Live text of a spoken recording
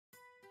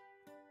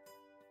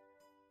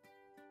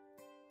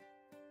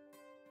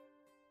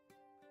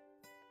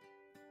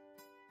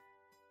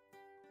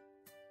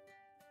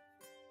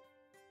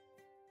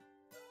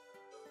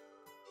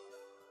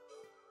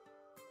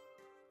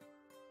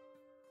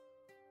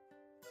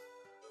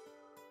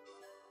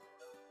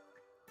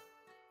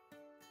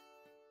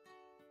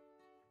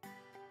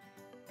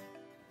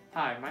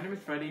Hi, my name is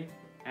Freddie,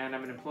 and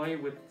I'm an employee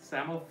with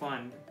Samo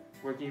Fund,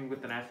 working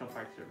with the National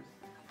Park Service.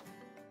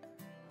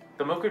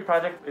 The Milkweed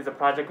project is a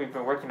project we've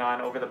been working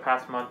on over the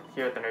past month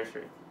here at the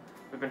nursery.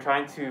 We've been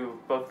trying to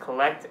both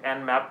collect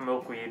and map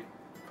milkweed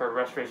for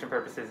restoration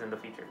purposes in the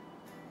future.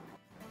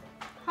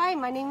 Hi,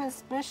 my name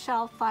is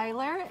Michelle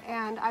Filer,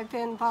 and I've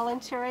been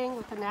volunteering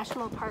with the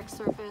National Park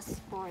Service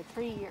for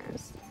 3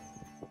 years.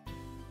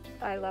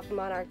 I love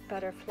monarch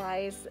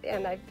butterflies,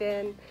 and I've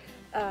been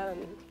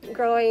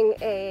growing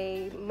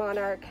a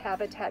monarch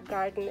habitat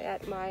garden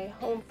at my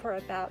home for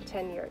about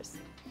 10 years.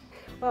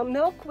 Well,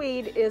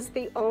 milkweed is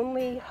the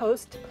only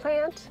host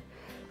plant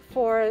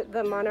for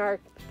the monarch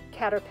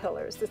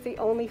caterpillars. It's the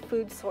only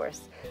food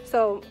source.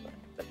 So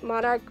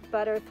monarch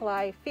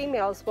butterfly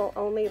females will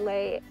only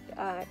lay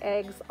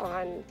eggs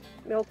on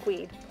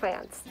milkweed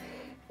plants,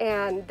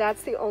 and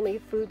that's the only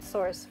food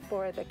source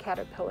for the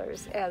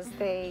caterpillars as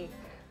they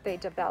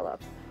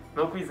develop.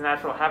 Milkweed's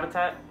natural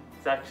habitat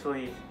is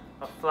actually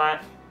a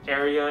flat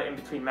area in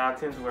between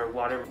mountains where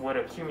water would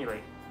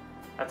accumulate.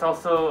 That's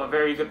also a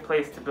very good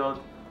place to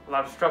build a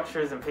lot of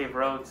structures and paved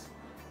roads.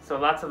 So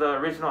lots of the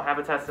original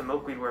habitats that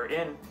milkweed were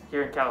in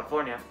here in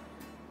California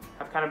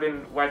have kind of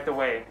been wiped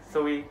away.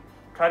 So we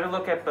try to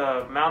look at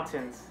the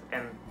mountains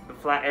and the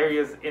flat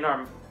areas in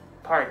our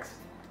parks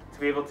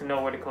to be able to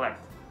know where to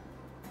collect.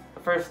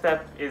 The first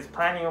step is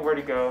planning on where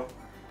to go,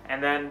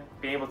 and then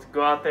being able to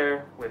go out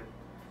there with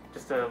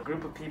just a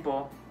group of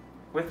people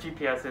with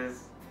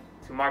GPSs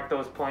to mark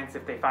those points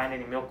if they find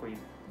any milkweed.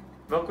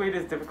 Milkweed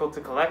is difficult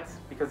to collect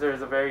because there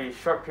is a very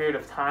short period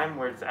of time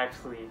where it's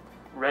actually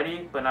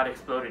ready but not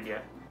exploded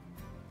yet.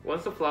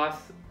 Once the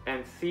floss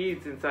and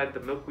seeds inside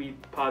the milkweed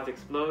pods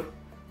explode,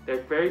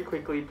 they're very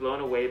quickly blown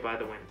away by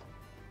the wind.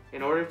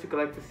 In order to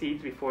collect the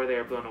seeds before they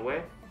are blown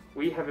away,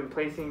 we have been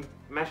placing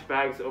mesh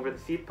bags over the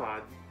seed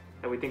pods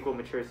that we think will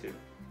mature soon.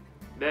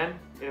 Then,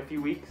 in a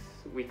few weeks,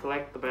 we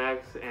collect the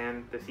bags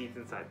and the seeds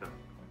inside them.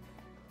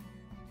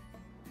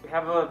 We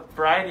have a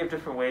variety of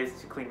different ways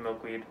to clean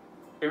milkweed.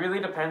 It really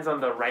depends on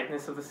the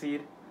ripeness of the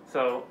seed.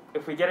 So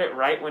if we get it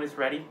right when it's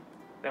ready,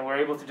 then we're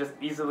able to just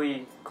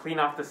easily clean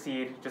off the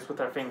seed just with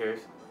our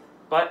fingers.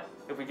 But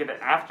if we get it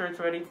after it's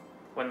ready,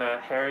 when the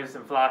hairs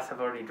and floss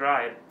have already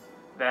dried,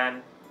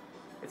 then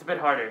it's a bit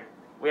harder.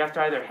 We have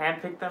to either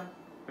hand pick them,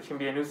 which can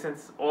be a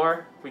nuisance,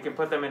 or we can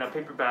put them in a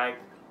paper bag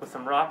with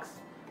some rocks,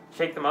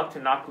 shake them up to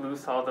knock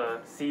loose all the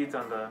seeds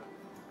on the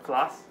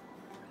floss,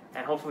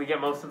 and hopefully get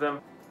most of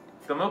them.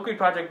 The Milkweed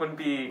project wouldn't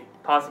be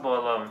possible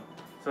alone,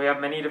 so we have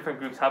many different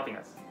groups helping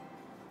us.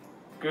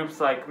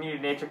 Groups like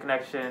Community Nature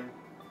Connection,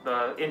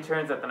 the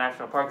interns at the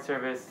National Park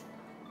Service,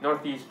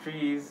 Northeast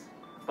Trees,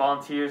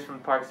 volunteers from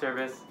the Park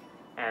Service,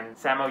 and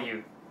Samo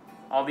Youth.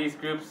 All these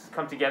groups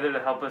come together to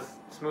help us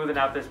smoothen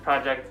out this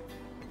project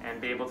and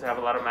be able to have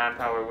a lot of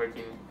manpower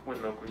working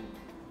with milkweed.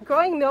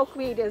 Growing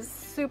milkweed is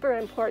super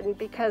important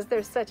because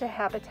there's such a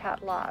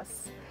habitat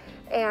loss.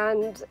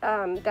 And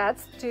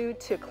that's due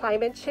to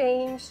climate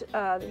change,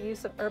 the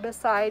use of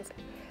herbicides.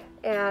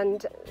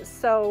 And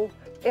so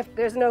if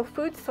there's no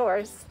food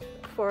source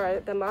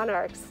for the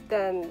monarchs,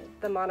 then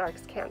the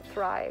monarchs can't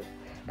thrive.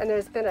 And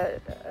there's been a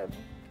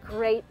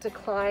great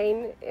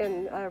decline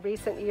in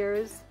recent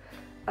years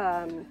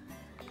in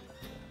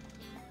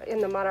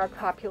the monarch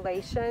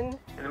population.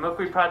 In the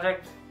Milkweed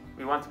project,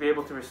 we want to be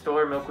able to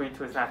restore milkweed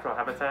to its natural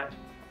habitat.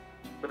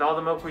 With all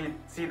the milkweed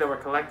seed that we're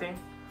collecting,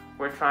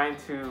 we're trying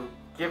to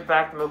give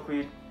back the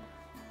milkweed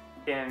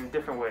in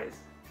different ways.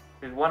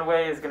 One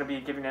way is going to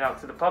be giving it out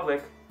to the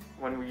public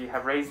when we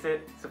have raised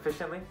it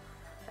sufficiently,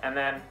 and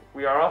then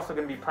we are also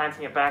going to be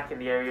planting it back in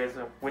the areas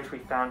in which we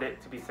found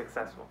it to be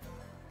successful.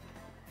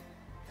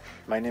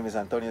 My name is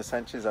Antonio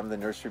Sanchez. I'm the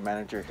nursery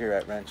manager here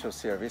at Rancho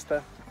Sierra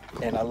Vista,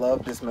 and I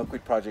love this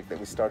milkweed project that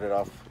we started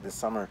off this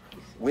summer.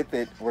 With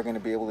it, we're going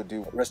to be able to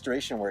do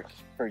restoration work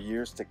for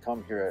years to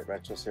come here at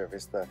Rancho Sierra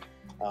Vista.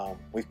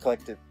 We've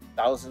collected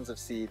thousands of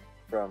seed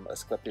from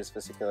Asclepias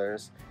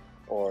fascicularis,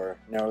 or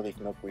narrowleaf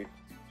milkweed.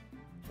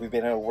 We've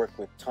been able to work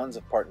with tons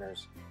of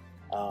partners,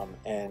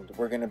 and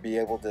we're going to be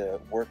able to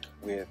work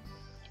with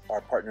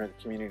our partner,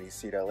 the Community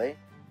Seed LA,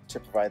 to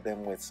provide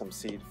them with some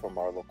seed from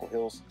our local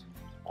hills.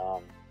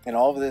 And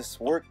all of this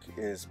work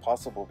is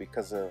possible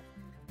because of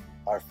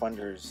our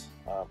funders,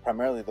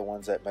 primarily the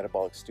ones at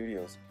Metabolic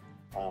Studios.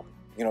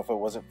 You know, if it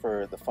wasn't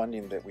for the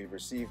funding that we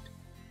received,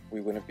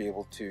 we wouldn't be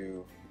able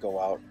to go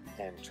out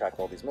and track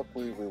all these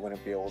milkweed. We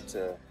wouldn't be able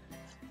to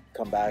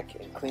come back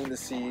and clean the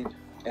seed,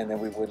 and then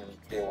we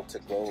wouldn't be able to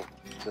grow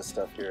the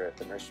stuff here at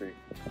the nursery.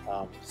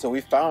 So we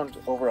found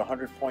over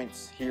 100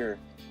 points here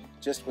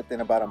just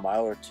within about a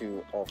mile or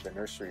two of the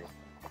nursery.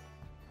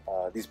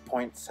 These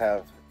points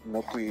have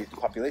milkweed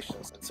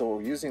populations, and so what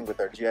we're using with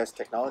our GIS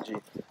technology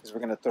is we're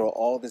going to throw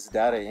all this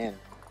data in,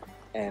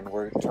 and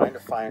we're trying to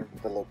find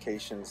the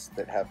locations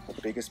that have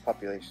the biggest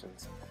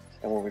populations.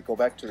 And when we go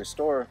back to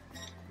restore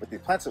with the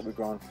plants that we've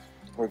grown,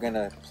 we're going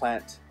to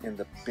plant in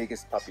the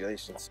biggest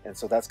populations. And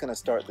so that's going to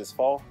start this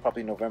fall,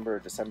 probably November or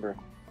December.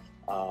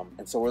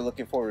 And so we're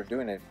looking forward to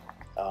doing it.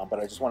 But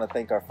I just want to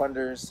thank our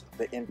funders,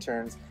 the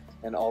interns,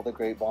 and all the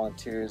great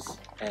volunteers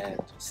and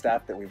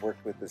staff that we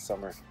worked with this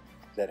summer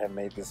that have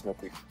made this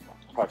Milkweed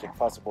project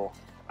possible.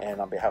 And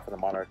on behalf of the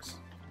Monarchs,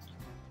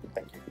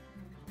 thank you.